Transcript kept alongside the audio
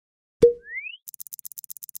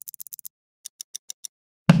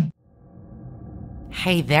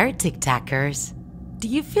Hey there, TikTakers! Do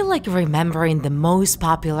you feel like remembering the most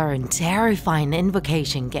popular and terrifying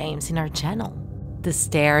invocation games in our channel? The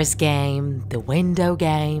stairs game, the window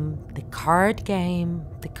game, the card game,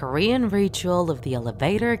 the Korean ritual of the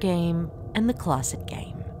elevator game, and the closet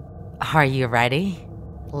game. Are you ready?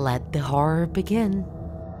 Let the horror begin.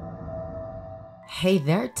 Hey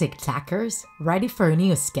there, TikTakers! Ready for a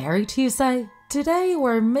new Scary Tuesday? Today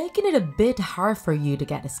we're making it a bit hard for you to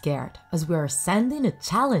get scared, as we are sending a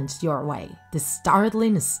challenge your way, the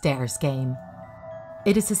startling stairs game.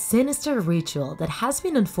 It is a sinister ritual that has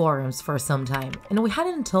been on forums for some time, and we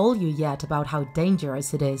hadn't told you yet about how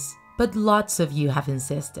dangerous it is, but lots of you have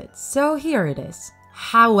insisted, so here it is.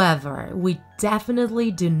 However, we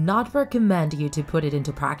definitely do not recommend you to put it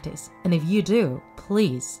into practice, and if you do,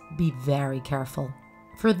 please be very careful.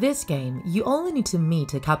 For this game, you only need to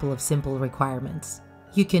meet a couple of simple requirements.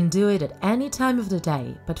 You can do it at any time of the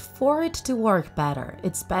day, but for it to work better,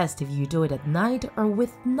 it's best if you do it at night or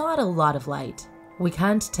with not a lot of light. We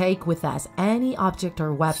can't take with us any object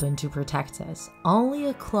or weapon to protect us, only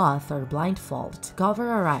a cloth or blindfold to cover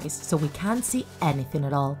our eyes so we can't see anything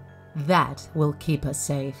at all. That will keep us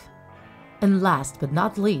safe. And last but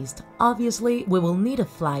not least, obviously we will need a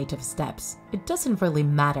flight of steps. It doesn't really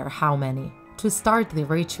matter how many. To start the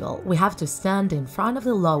ritual, we have to stand in front of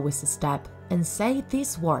the lowest step and say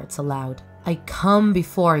these words aloud. I come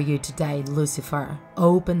before you today, Lucifer.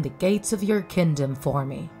 Open the gates of your kingdom for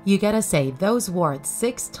me. You gotta say those words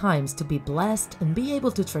 6 times to be blessed and be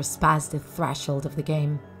able to trespass the threshold of the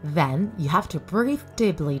game. Then you have to breathe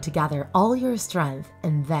deeply to gather all your strength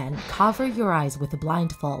and then cover your eyes with a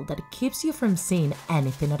blindfold that keeps you from seeing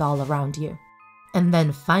anything at all around you. And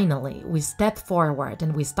then finally, we step forward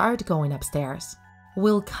and we start going upstairs.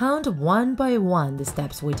 We'll count one by one the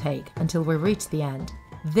steps we take until we reach the end.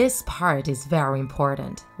 This part is very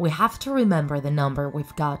important. We have to remember the number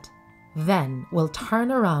we've got. Then we'll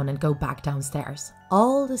turn around and go back downstairs.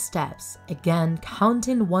 All the steps, again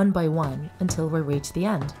counting one by one until we reach the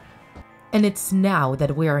end. And it's now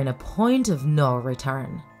that we are in a point of no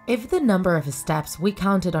return. If the number of steps we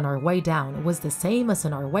counted on our way down was the same as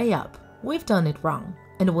on our way up, we've done it wrong,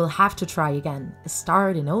 and we'll have to try again,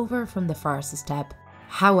 starting over from the first step.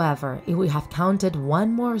 However, if we have counted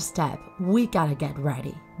one more step, we gotta get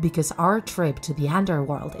ready, because our trip to the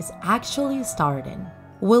underworld is actually starting.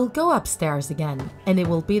 We'll go upstairs again, and it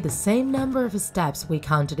will be the same number of steps we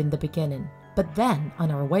counted in the beginning, but then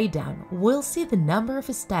on our way down, we'll see the number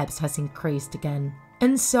of steps has increased again.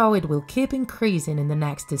 And so it will keep increasing in the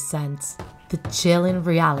next descents. The chilling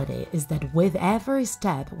reality is that with every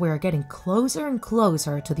step, we are getting closer and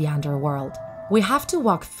closer to the underworld. We have to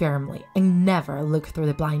walk firmly and never look through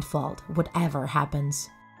the blindfold, whatever happens.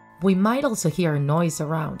 We might also hear a noise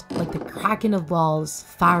around, like the cracking of walls,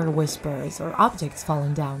 fire whispers, or objects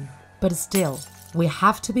falling down. But still, we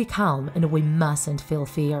have to be calm and we mustn't feel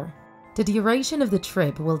fear. The duration of the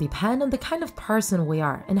trip will depend on the kind of person we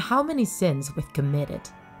are and how many sins we've committed.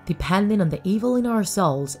 Depending on the evil in our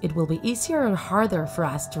souls, it will be easier or harder for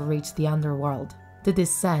us to reach the underworld. The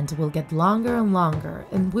descent will get longer and longer,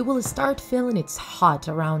 and we will start feeling it's hot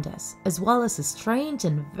around us, as well as a strange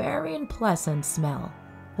and very unpleasant smell.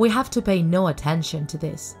 We have to pay no attention to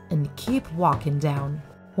this and keep walking down.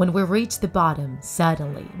 When we reach the bottom,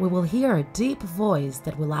 suddenly we will hear a deep voice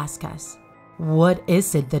that will ask us, "What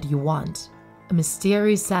is it that you want?" A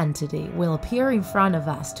mysterious entity will appear in front of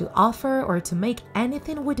us to offer or to make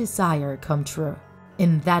anything we desire come true.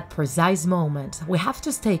 In that precise moment, we have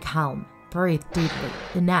to stay calm, breathe deeply,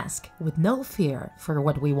 and ask with no fear for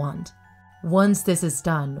what we want. Once this is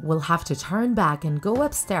done, we'll have to turn back and go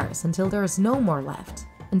upstairs until there is no more left,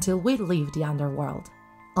 until we leave the underworld.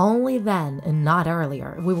 Only then, and not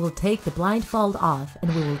earlier, we will take the blindfold off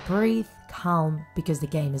and we will breathe calm because the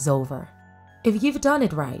game is over. If you've done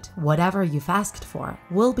it right, whatever you've asked for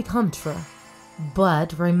will become true.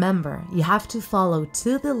 But remember, you have to follow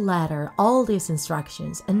to the letter all these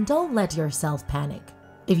instructions and don't let yourself panic.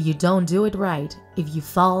 If you don't do it right, if you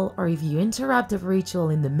fall or if you interrupt the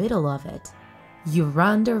ritual in the middle of it, you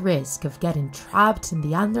run the risk of getting trapped in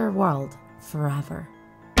the underworld forever.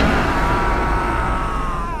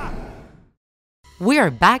 We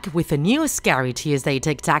are back with a new Scary Tuesday,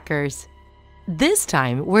 TikTakers. This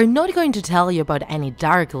time, we're not going to tell you about any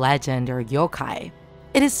dark legend or yokai.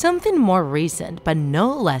 It is something more recent but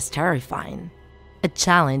no less terrifying. A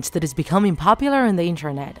challenge that is becoming popular on the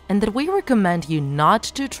internet and that we recommend you not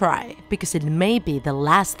to try because it may be the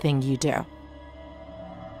last thing you do.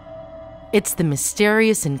 It's the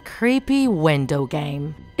mysterious and creepy window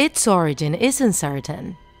game. Its origin is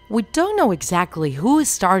uncertain. We don't know exactly who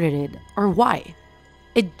started it or why.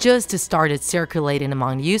 It just started circulating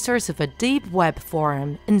among users of a deep web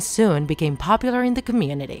forum and soon became popular in the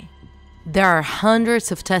community. There are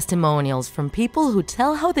hundreds of testimonials from people who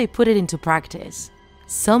tell how they put it into practice.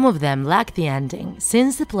 Some of them lack the ending,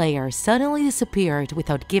 since the player suddenly disappeared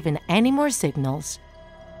without giving any more signals.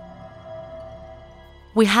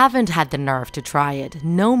 We haven't had the nerve to try it,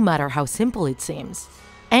 no matter how simple it seems.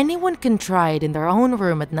 Anyone can try it in their own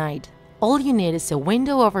room at night. All you need is a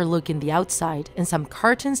window overlooking the outside and some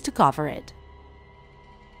curtains to cover it.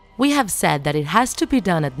 We have said that it has to be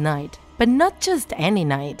done at night, but not just any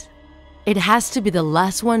night. It has to be the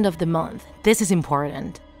last one of the month. This is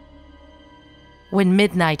important. When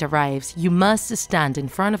midnight arrives, you must stand in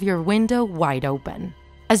front of your window wide open.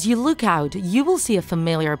 As you look out, you will see a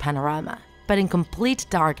familiar panorama, but in complete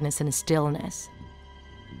darkness and stillness.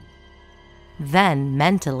 Then,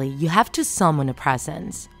 mentally, you have to summon a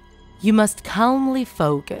presence. You must calmly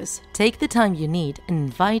focus, take the time you need, and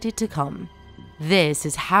invite it to come. This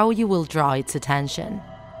is how you will draw its attention.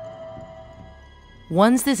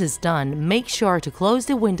 Once this is done, make sure to close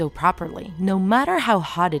the window properly, no matter how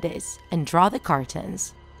hot it is, and draw the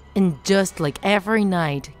curtains. And just like every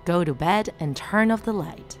night, go to bed and turn off the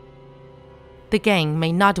light. The game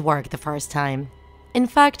may not work the first time. In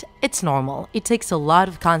fact, it's normal. It takes a lot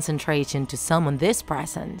of concentration to summon this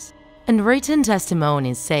presence. And written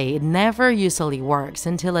testimonies say it never usually works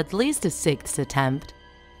until at least the 6th attempt.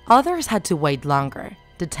 Others had to wait longer,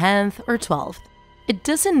 the 10th or 12th. It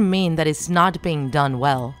doesn't mean that it's not being done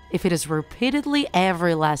well. If it is repeatedly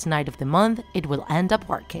every last night of the month, it will end up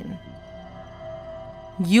working.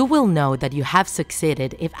 You will know that you have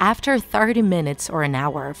succeeded if after 30 minutes or an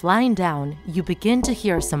hour of lying down, you begin to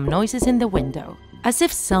hear some noises in the window, as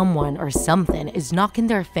if someone or something is knocking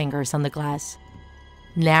their fingers on the glass.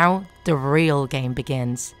 Now, the real game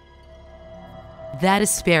begins. That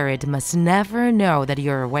spirit must never know that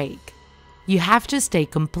you're awake. You have to stay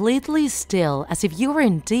completely still as if you were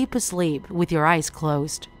in deep sleep with your eyes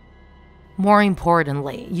closed. More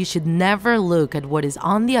importantly, you should never look at what is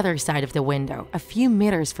on the other side of the window, a few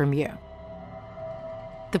meters from you.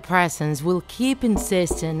 The presence will keep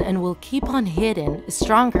insisting and will keep on hitting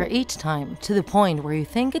stronger each time, to the point where you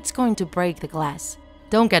think it's going to break the glass.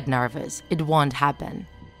 Don't get nervous, it won't happen.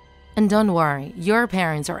 And don't worry, your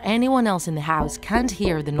parents or anyone else in the house can't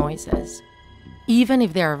hear the noises. Even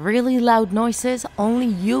if they are really loud noises, only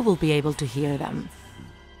you will be able to hear them.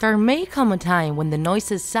 There may come a time when the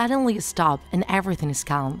noises suddenly stop and everything is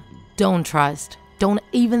calm. Don't trust, don't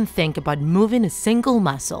even think about moving a single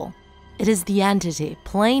muscle. It is the entity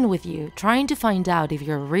playing with you, trying to find out if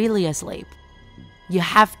you're really asleep. You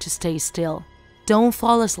have to stay still. Don't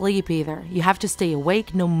fall asleep either, you have to stay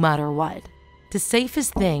awake no matter what. The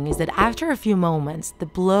safest thing is that after a few moments, the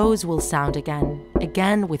blows will sound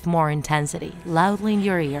again with more intensity, loudly in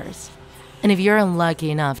your ears. And if you're unlucky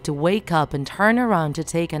enough to wake up and turn around to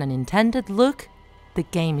take an unintended look, the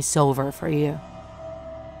game is over for you.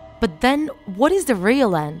 But then, what is the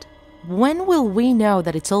real end? When will we know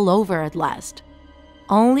that it's all over at last?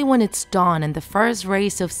 Only when it's dawn and the first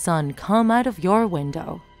rays of sun come out of your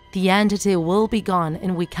window. The entity will be gone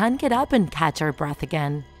and we can get up and catch our breath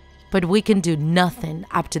again. But we can do nothing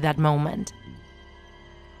up to that moment.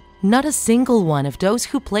 Not a single one of those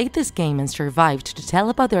who played this game and survived to tell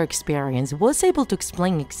about their experience was able to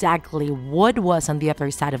explain exactly what was on the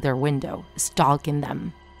other side of their window, stalking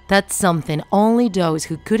them. That's something only those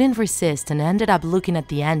who couldn't resist and ended up looking at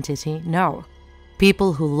the entity know.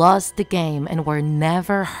 People who lost the game and were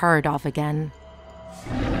never heard of again.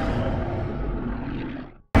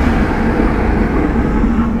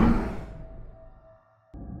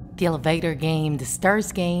 The elevator game, the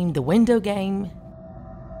stairs game, the window game.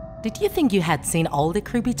 Did you think you had seen all the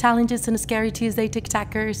creepy challenges on a Scary Tuesday,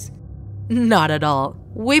 TikTakers? Not at all.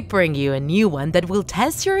 We bring you a new one that will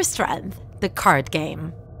test your strength, the card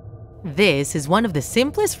game. This is one of the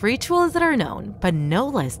simplest rituals that are known, but no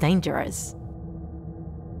less dangerous.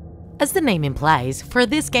 As the name implies, for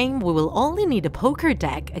this game we will only need a poker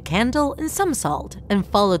deck, a candle, and some salt, and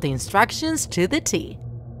follow the instructions to the T.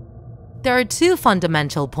 There are two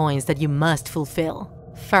fundamental points that you must fulfill.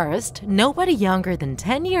 First, nobody younger than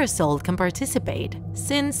 10 years old can participate,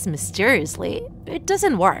 since, mysteriously, it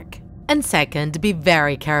doesn't work. And second, be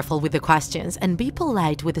very careful with the questions and be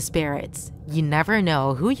polite with the spirits. You never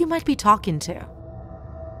know who you might be talking to.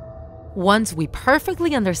 Once we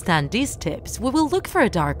perfectly understand these tips, we will look for a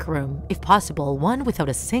dark room, if possible one without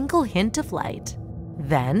a single hint of light.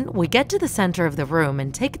 Then, we get to the center of the room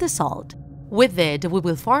and take the salt. With it, we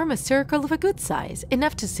will form a circle of a good size,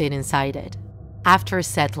 enough to sit inside it. After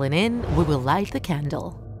settling in, we will light the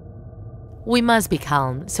candle. We must be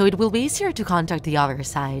calm, so it will be easier to contact the other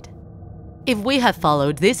side. If we have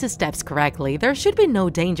followed these steps correctly, there should be no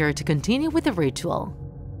danger to continue with the ritual.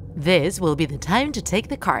 This will be the time to take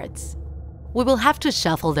the cards. We will have to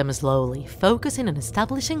shuffle them slowly, focusing on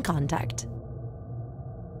establishing contact.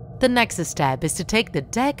 The next step is to take the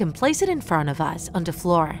deck and place it in front of us on the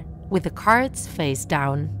floor, with the cards face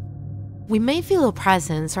down. We may feel a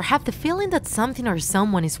presence or have the feeling that something or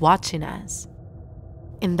someone is watching us.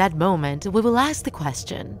 In that moment, we will ask the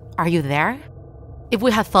question, "Are you there?" If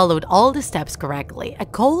we have followed all the steps correctly, a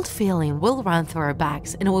cold feeling will run through our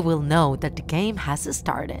backs and we will know that the game has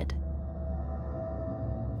started.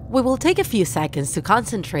 We will take a few seconds to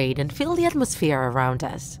concentrate and feel the atmosphere around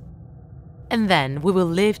us. And then we will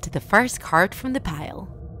lift the first card from the pile.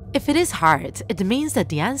 If it is heart, it means that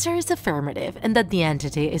the answer is affirmative and that the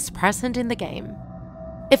entity is present in the game.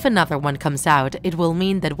 If another one comes out, it will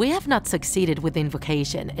mean that we have not succeeded with the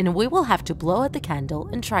invocation and we will have to blow out the candle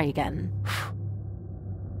and try again.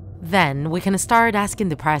 Then we can start asking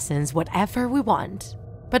the presence whatever we want.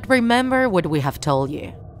 But remember what we have told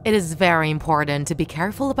you. It is very important to be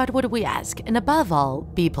careful about what we ask and above all,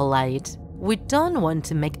 be polite. We don't want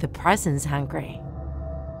to make the presence angry.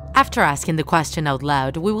 After asking the question out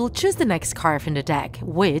loud, we will choose the next card from the deck,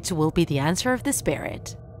 which will be the answer of the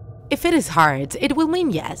spirit. If it is hearts, it will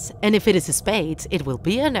mean yes, and if it is a spades, it will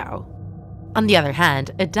be a no. On the other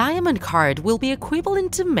hand, a diamond card will be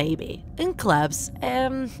equivalent to maybe, and clubs,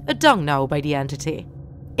 a don't know by the entity.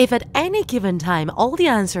 If at any given time all the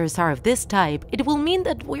answers are of this type, it will mean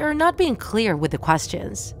that we are not being clear with the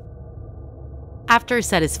questions. After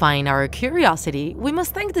satisfying our curiosity, we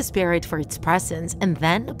must thank the spirit for its presence and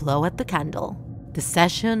then blow out the candle. The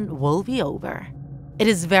session will be over. It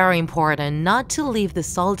is very important not to leave the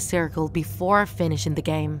salt circle before finishing the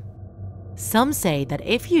game. Some say that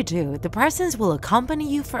if you do, the presence will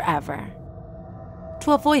accompany you forever.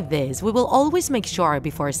 To avoid this, we will always make sure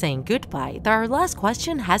before saying goodbye that our last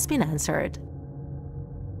question has been answered.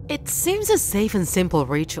 It seems a safe and simple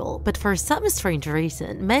ritual, but for some strange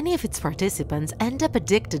reason, many of its participants end up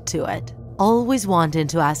addicted to it, always wanting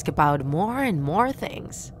to ask about more and more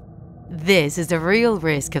things. This is the real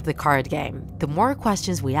risk of the card game. The more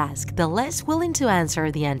questions we ask, the less willing to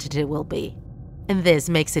answer the entity will be. And this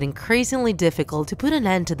makes it increasingly difficult to put an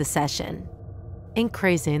end to the session,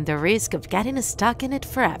 increasing the risk of getting stuck in it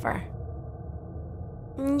forever.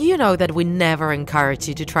 You know that we never encourage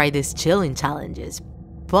you to try these chilling challenges,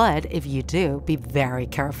 but if you do, be very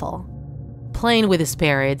careful. Playing with the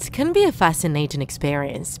spirits can be a fascinating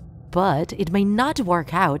experience, but it may not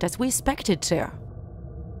work out as we expect it to.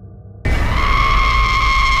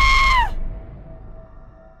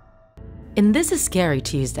 In this Scary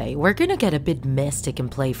Tuesday, we're gonna get a bit mystic and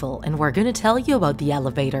playful, and we're gonna tell you about the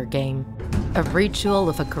elevator game, a ritual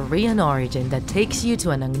of a Korean origin that takes you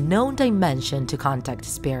to an unknown dimension to contact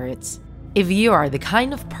spirits. If you are the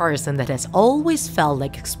kind of person that has always felt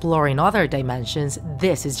like exploring other dimensions,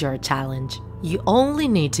 this is your challenge. You only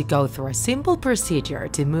need to go through a simple procedure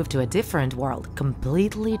to move to a different world,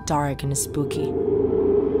 completely dark and spooky.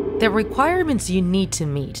 The requirements you need to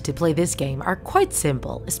meet to play this game are quite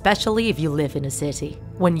simple, especially if you live in a city.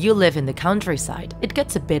 When you live in the countryside, it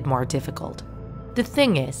gets a bit more difficult. The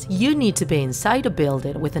thing is, you need to be inside a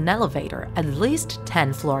building with an elevator at least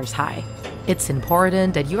 10 floors high. It's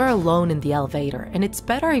important that you are alone in the elevator, and it's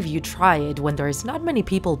better if you try it when there is not many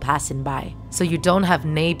people passing by, so you don't have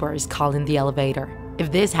neighbors calling the elevator.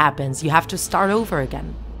 If this happens, you have to start over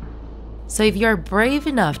again. So if you're brave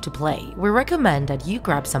enough to play, we recommend that you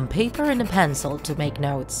grab some paper and a pencil to make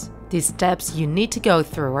notes. These steps you need to go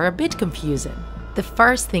through are a bit confusing. The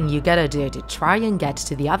first thing you gotta do to try and get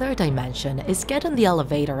to the other dimension is get on the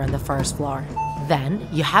elevator on the first floor. Then,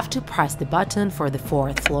 you have to press the button for the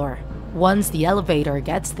 4th floor. Once the elevator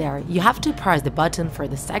gets there, you have to press the button for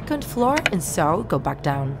the 2nd floor and so go back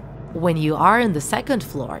down. When you are in the 2nd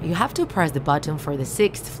floor, you have to press the button for the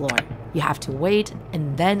 6th floor. You have to wait,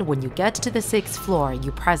 and then when you get to the 6th floor,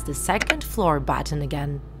 you press the 2nd floor button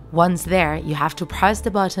again. Once there, you have to press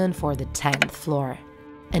the button for the 10th floor.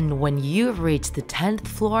 And when you reach the 10th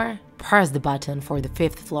floor, press the button for the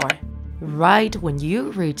 5th floor. Right when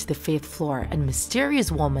you reach the 5th floor, a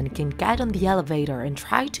mysterious woman can get on the elevator and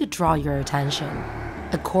try to draw your attention.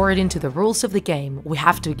 According to the rules of the game, we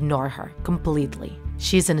have to ignore her completely.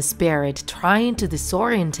 She's a spirit trying to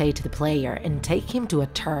disorientate the player and take him to a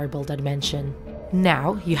terrible dimension.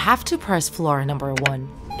 Now, you have to press floor number 1.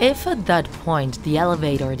 If at that point the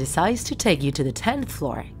elevator decides to take you to the 10th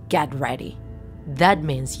floor, get ready. That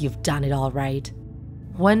means you've done it all right.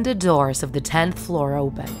 When the doors of the 10th floor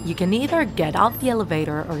open, you can either get off the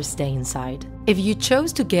elevator or stay inside. If you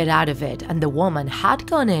chose to get out of it and the woman had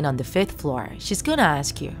gone in on the 5th floor, she's gonna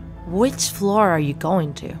ask you, which floor are you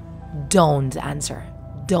going to? Don't answer.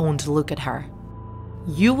 Don't look at her.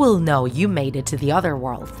 You will know you made it to the other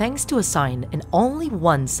world thanks to a sign, and only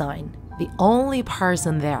one sign. The only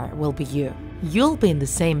person there will be you. You'll be in the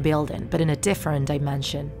same building, but in a different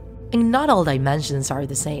dimension. And not all dimensions are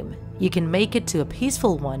the same. You can make it to a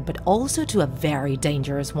peaceful one, but also to a very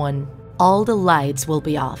dangerous one. All the lights will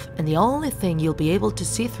be off, and the only thing you'll be able to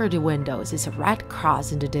see through the windows is a red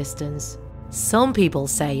cross in the distance. Some people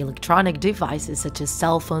say electronic devices such as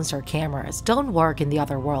cell phones or cameras don't work in the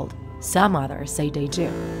other world. Some others say they do.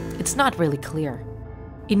 It's not really clear.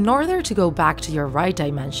 In order to go back to your right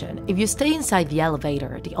dimension, if you stay inside the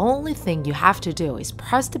elevator, the only thing you have to do is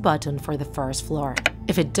press the button for the 1st floor.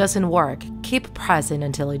 If it doesn't work, keep pressing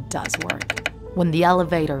until it does work. When the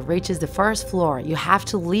elevator reaches the 1st floor, you have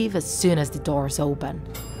to leave as soon as the doors open.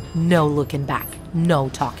 No looking back, no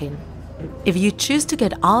talking. If you choose to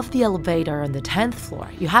get off the elevator on the 10th floor,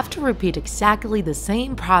 you have to repeat exactly the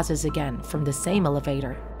same process again from the same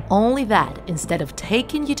elevator. Only that, instead of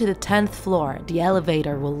taking you to the 10th floor, the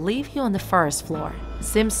elevator will leave you on the 1st floor.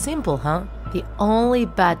 Seems simple, huh? The only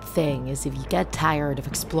bad thing is if you get tired of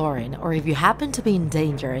exploring, or if you happen to be in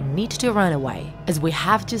danger and need to run away. As we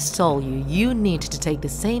have just told you, you need to take the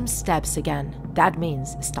same steps again. That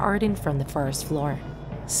means starting from the 1st floor.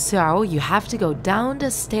 So you have to go down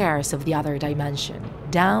the stairs of the other dimension.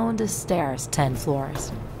 Down the stairs 10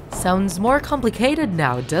 floors. Sounds more complicated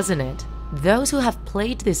now, doesn't it? Those who have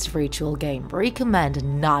played this ritual game recommend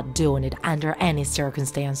not doing it under any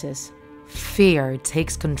circumstances. Fear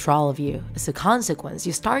takes control of you. As a consequence,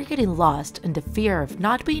 you start getting lost, and the fear of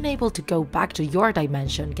not being able to go back to your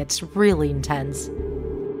dimension gets really intense.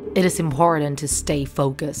 It is important to stay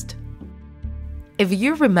focused. If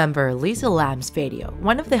you remember Lisa Lamb's video,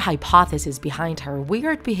 one of the hypotheses behind her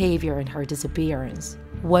weird behavior and her disappearance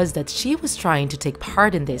was that she was trying to take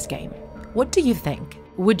part in this game. What do you think?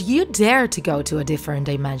 Would you dare to go to a different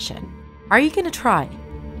dimension? Are you gonna try?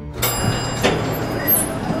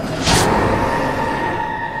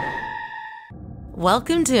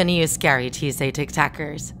 Welcome to a new Scary Tuesday,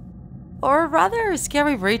 TikTakers. Or rather, a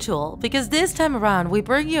scary ritual, because this time around we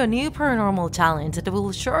bring you a new paranormal challenge that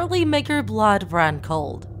will surely make your blood run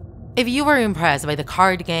cold. If you were impressed by the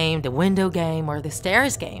card game, the window game, or the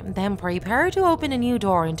stairs game, then prepare to open a new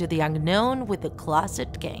door into the unknown with the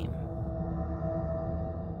closet game.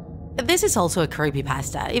 This is also a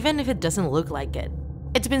creepypasta, even if it doesn't look like it.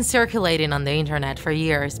 It's been circulating on the internet for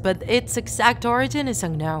years, but its exact origin is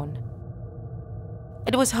unknown.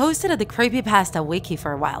 It was hosted at the Creepypasta Wiki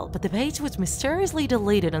for a while, but the page was mysteriously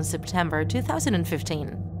deleted in September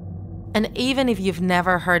 2015. And even if you've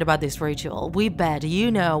never heard about this ritual, we bet you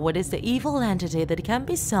know what is the evil entity that can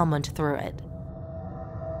be summoned through it.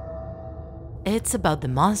 It's about the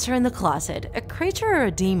monster in the closet, a creature or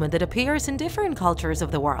a demon that appears in different cultures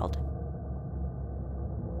of the world.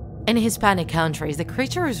 In Hispanic countries, the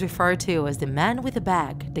creature is referred to as the man with the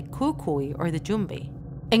bag, the cucuy, or the jumbi.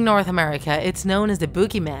 In North America, it's known as the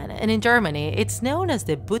boogeyman, and in Germany, it's known as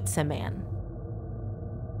the Butzemann.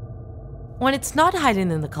 When it's not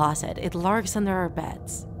hiding in the closet, it lurks under our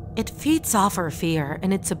beds. It feeds off our fear,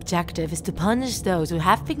 and its objective is to punish those who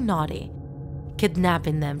have been naughty,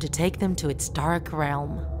 kidnapping them to take them to its dark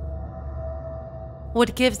realm.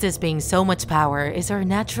 What gives this being so much power is our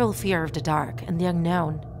natural fear of the dark and the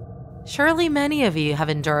unknown. Surely many of you have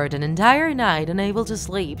endured an entire night unable to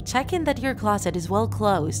sleep, checking that your closet is well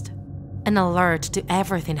closed, and alert to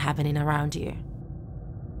everything happening around you.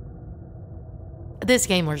 This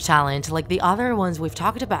game or challenge, like the other ones we've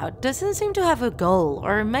talked about, doesn't seem to have a goal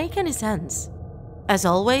or make any sense. As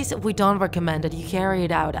always, we don't recommend that you carry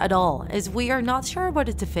it out at all, as we are not sure about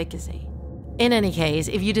its efficacy. In any case,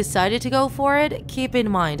 if you decided to go for it, keep in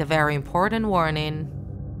mind a very important warning.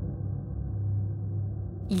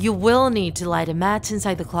 You will need to light a match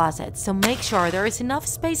inside the closet, so make sure there is enough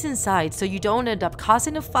space inside so you don't end up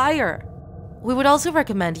causing a fire. We would also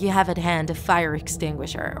recommend you have at hand a fire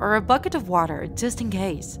extinguisher or a bucket of water just in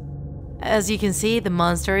case. As you can see, the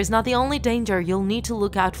monster is not the only danger you'll need to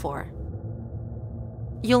look out for.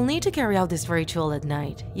 You'll need to carry out this ritual at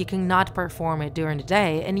night. You cannot perform it during the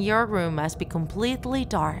day, and your room must be completely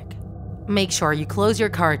dark. Make sure you close your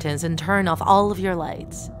curtains and turn off all of your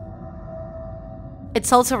lights.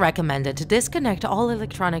 It's also recommended to disconnect all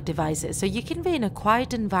electronic devices so you can be in a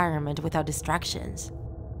quiet environment without distractions.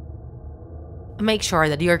 Make sure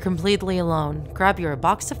that you're completely alone. Grab your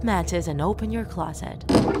box of matches and open your closet.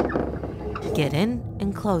 Get in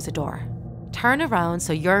and close the door. Turn around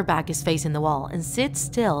so your back is facing the wall and sit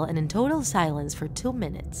still and in total silence for 2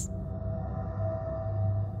 minutes.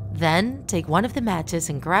 Then, take one of the matches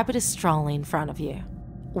and grab it strongly in front of you.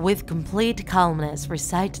 With complete calmness,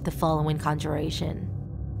 recite the following conjuration.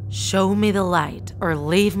 Show me the light or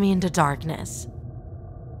leave me in the darkness.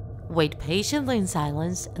 Wait patiently in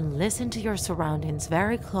silence and listen to your surroundings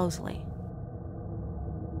very closely.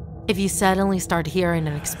 If you suddenly start hearing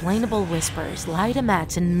unexplainable whispers, light a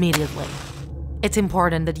match immediately. It's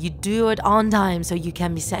important that you do it on time so you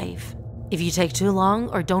can be safe. If you take too long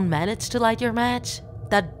or don't manage to light your match,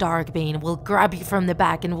 that dark being will grab you from the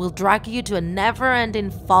back and will drag you to a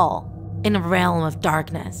never-ending fall in a realm of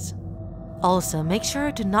darkness. Also, make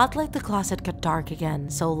sure to not let the closet get dark again,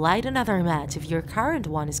 so light another match if your current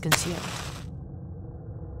one is consumed.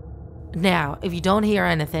 Now, if you don't hear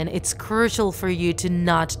anything, it's crucial for you to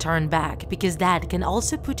not turn back, because that can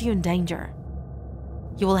also put you in danger.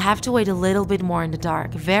 You will have to wait a little bit more in the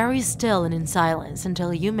dark, very still and in silence,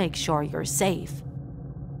 until you make sure you're safe.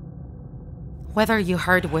 Whether you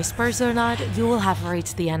heard whispers or not, you will have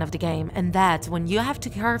reached the end of the game, and that's when you have to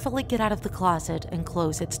carefully get out of the closet and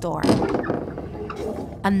close its door.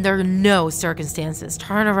 Under no circumstances,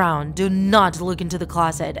 turn around, do not look into the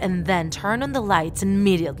closet, and then turn on the lights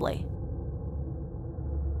immediately.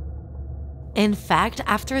 In fact,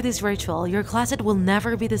 after this ritual, your closet will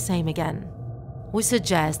never be the same again. We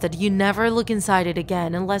suggest that you never look inside it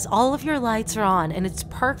again unless all of your lights are on and it's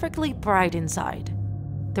perfectly bright inside.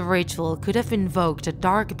 The ritual could have invoked a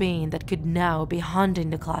dark being that could now be haunting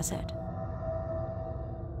the closet.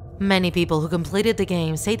 Many people who completed the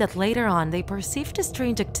game say that later on they perceived a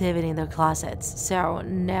strange activity in their closets, so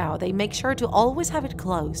now they make sure to always have it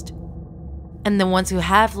closed. And the ones who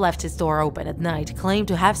have left its door open at night claim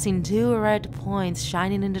to have seen 2 red points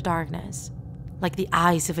shining in the darkness, like the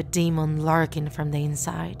eyes of a demon lurking from the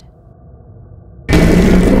inside.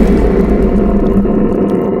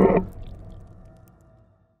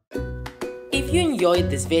 If you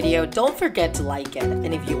enjoyed this video, don't forget to like it,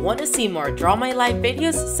 and if you want to see more Draw My Life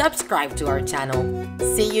videos, subscribe to our channel.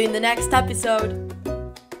 See you in the next episode!